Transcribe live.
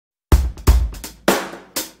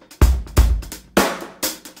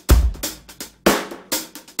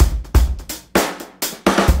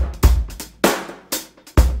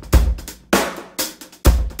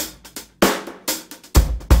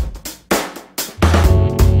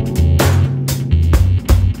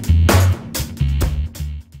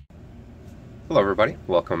Hello everybody,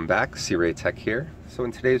 welcome back, C-Ray Tech here. So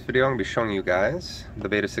in today's video I'm going to be showing you guys the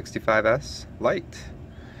Beta65s Lite.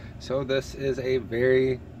 So this is a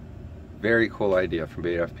very cool idea from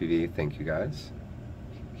BetaFPV, thank you guys.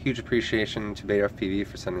 Huge appreciation to BetaFPV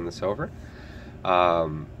for sending this over.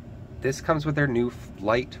 This comes with their new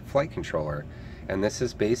Lite flight controller, and this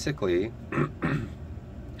is basically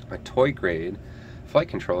a toy grade flight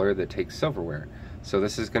controller that takes silverware. So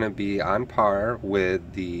this is going to be on par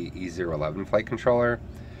with the E011 flight controller,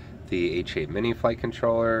 the H8 mini flight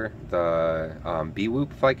controller, the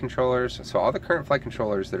BWhoop flight controllers. So all the current flight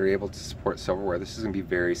controllers that are able to support silverware, this is going to be a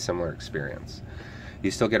very similar experience.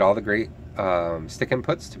 You still get all the great stick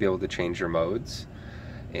inputs to be able to change your modes.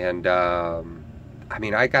 And I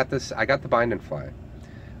mean, I got the bind and fly.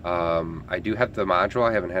 I do have the module.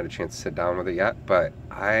 I haven't had a chance to sit down with it yet, but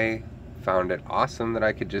I found it awesome that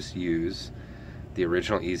I could just use the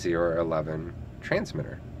original E011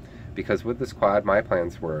 transmitter, because with this quad my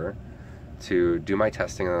plans were to do my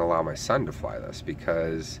testing and allow my son to fly this,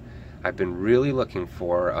 because I've been really looking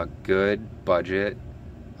for a good budget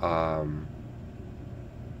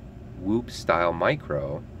Whoop style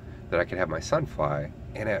micro that I could have my son fly,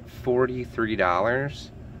 and at $43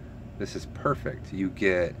 this is perfect. You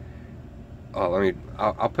get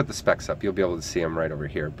I'll put the specs up. You'll be able to see them right over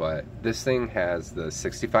here. But this thing has the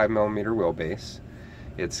 65mm wheelbase.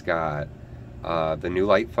 It's got the new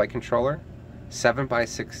Lite flight controller,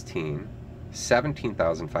 7x16,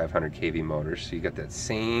 17,500 kV motors. So you get that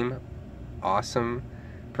same awesome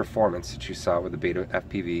performance that you saw with the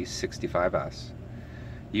BetaFPV 65s.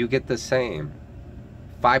 You get the same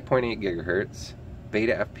 5.8 gigahertz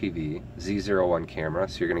BetaFPV Z01 camera,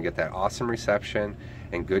 so you're going to get that awesome reception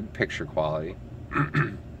and good picture quality.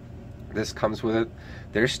 This comes with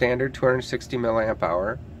their standard 260 milliamp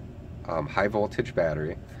hour high voltage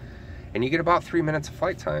battery, and you get about 3 minutes of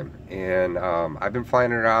flight time. And I've been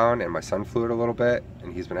flying it around, and my son flew it a little bit,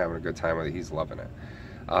 and he's been having a good time with it. He's loving it.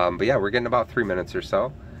 But yeah, we're getting about 3 minutes or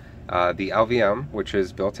so. The LVM, which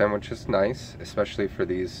is built in, which is nice, especially for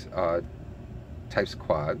these types of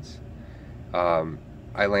quads.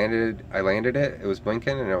 I landed it, it was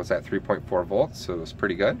blinking, and it was at 3.4 volts, so it was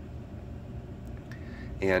pretty good.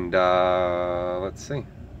 And let's see.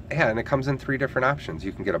 Yeah, and it comes in 3 different options.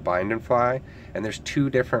 You can get a bind and fly, and there's 2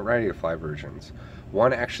 different ready to fly versions.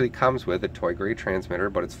 One actually comes with a toy grade transmitter,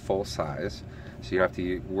 but it's full size, so you don't have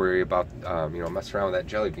to worry about you know, messing around with that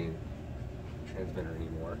jelly bean transmitter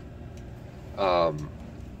anymore.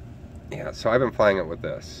 Yeah, so I've been flying it with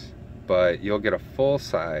this, but you'll get a full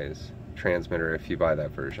size transmitter if you buy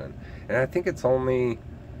that version, and I think it's only,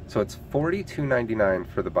 so it's $42.99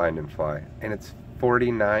 for the bind and fly, and it's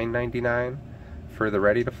 $49.99 for the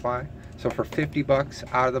ready to fly. So for 50 bucks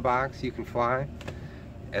out of the box you can fly.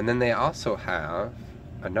 And then they also have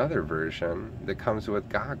another version that comes with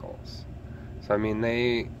goggles. So I mean,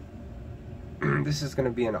 this is going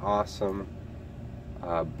to be an awesome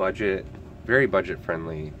very budget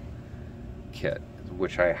friendly kit,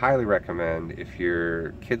 which I highly recommend if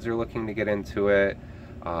your kids are looking to get into it.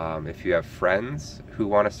 If you have friends who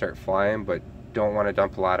want to start flying but don't want to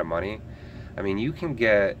dump a lot of money, I mean, you can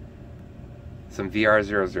get some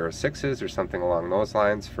VR006s or something along those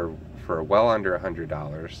lines for well under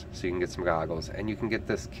 $100, so you can get some goggles, and you can get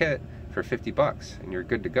this kit for 50 bucks and you're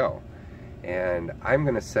good to go. And I'm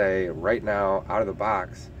gonna say right now, out of the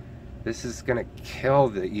box, this is gonna kill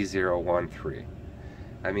the E013.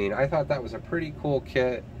 I mean, I thought that was a pretty cool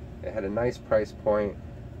kit. It had a nice price point,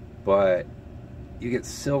 but you get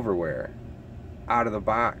silverware out of the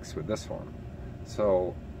box with this one.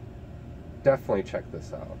 So definitely check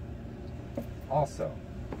this out. Also,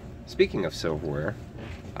 speaking of silverware,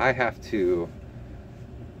 I have to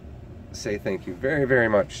say thank you very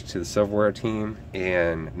much to the silverware team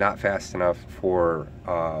and Not Fast Enough for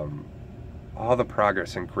all the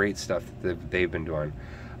progress and great stuff that they've been doing.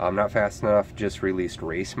 Not Fast Enough just released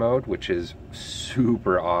race mode, which is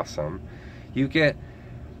super awesome. You get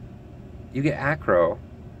acro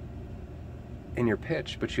in your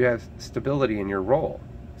pitch, but you have stability in your roll.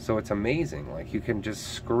 So it's amazing. Like, you can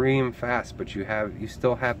just scream fast, but you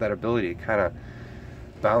still have that ability to kind of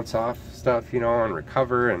bounce off stuff, you know, and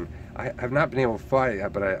recover. And I've not been able to fly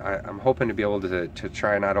yet, but I'm hoping to be able to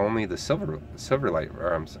try not only the Silverlight,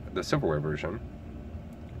 or the silverware version,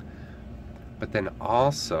 but then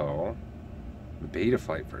also the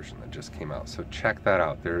BetaFlight version that just came out. So check that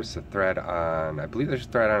out. There's a thread on, I believe there's a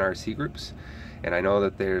thread on RC groups, and I know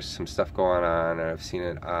that there's some stuff going on, and I've seen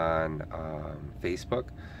it on Facebook.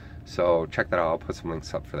 So check that out. I'll put some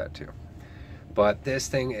links up for that too. But this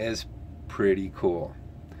thing is pretty cool.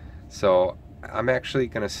 So I'm actually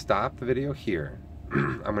going to stop the video here.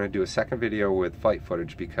 I'm going to do a second video with flight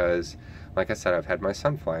footage because, like I said, I've had my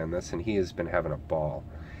son fly on this and he has been having a ball.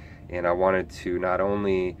 And I wanted to not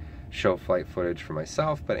only show flight footage for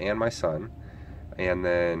myself, but and my son, and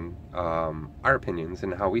then our opinions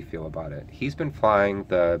and how we feel about it. He's been flying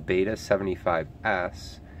the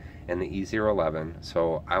Beta75s and the E011,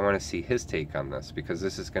 so I want to see his take on this because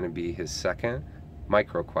this is going to be his second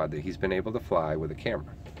micro quad that he's been able to fly with a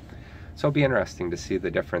camera. So it'll be interesting to see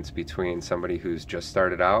the difference between somebody who's just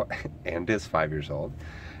started out and is 5 years old,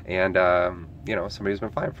 and you know, somebody who's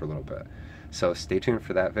been flying for a little bit. So stay tuned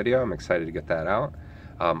for that video. I'm excited to get that out.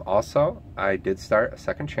 Also, I did start a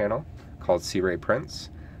second channel called C-Ray Prints.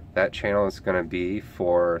 That channel is going to be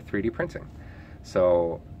for 3D printing.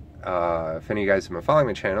 So if any of you guys have been following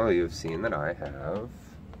my channel, you've seen that I have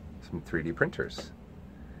some 3D printers.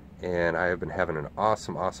 And I have been having an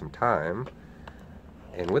awesome time.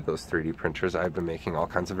 And with those 3D printers, I've been making all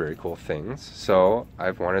kinds of very cool things. So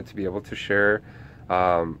I've wanted to be able to share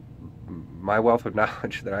my wealth of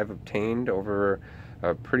knowledge that I've obtained over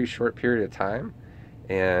a pretty short period of time,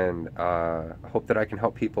 and hope that I can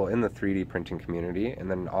help people in the 3D printing community,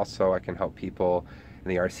 and then also I can help people in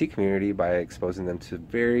the RC community by exposing them to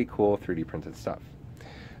very cool 3D printed stuff.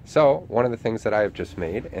 So one of the things that I have just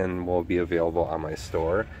made and will be available on my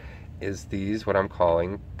store is these, what I'm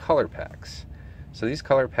calling color packs. So these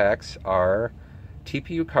color packs are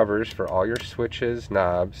TPU covers for all your switches,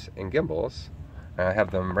 knobs, and gimbals. I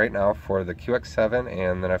have them right now for the QX7,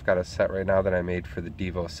 and then I've got a set right now that I made for the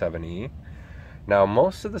Devo 7E. Now,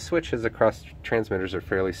 most of the switches across transmitters are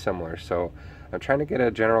fairly similar, so I'm trying to get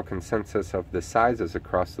a general consensus of the sizes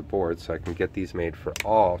across the board so I can get these made for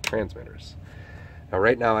all transmitters. Now,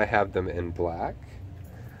 right now I have them in black,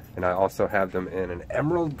 and I also have them in an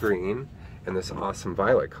emerald green and this awesome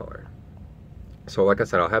violet color. So like I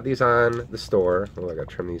said, I'll have these on the store. Oh, I gotta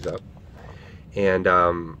trim these up. And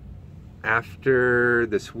after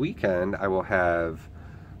this weekend, I will have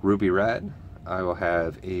ruby red, I will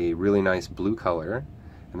have a really nice blue color,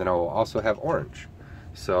 and then I will also have orange.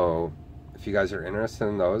 So if you guys are interested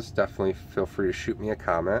in those, definitely feel free to shoot me a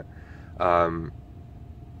comment, and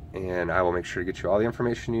I will make sure to get you all the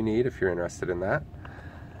information you need if you're interested in that.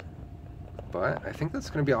 But I think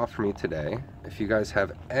that's going to be all for me today. If you guys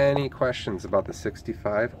have any questions about the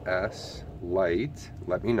 65s Lite,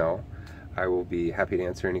 let me know. I will be happy to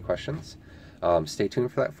answer any questions. Stay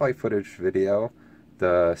tuned for that flight footage video,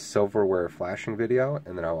 the silverware flashing video,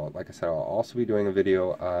 and then I will, like I said, I'll also be doing a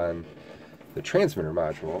video on the transmitter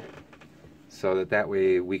module, so that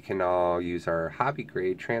way we can all use our hobby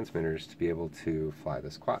grade transmitters to be able to fly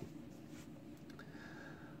this quad.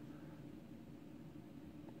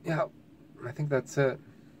 Yeah, I think that's it.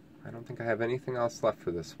 I don't think I have anything else left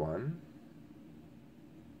for this one.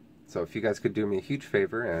 So if you guys could do me a huge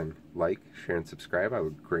favor and like, share, and subscribe, I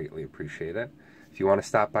would greatly appreciate it. If you want to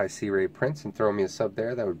stop by C-Ray Prints and throw me a sub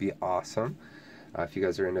there, that would be awesome, if you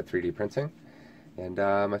guys are into 3D printing. And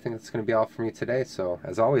I think that's going to be all for me today. So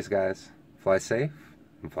as always, guys, fly safe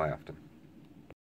and fly often.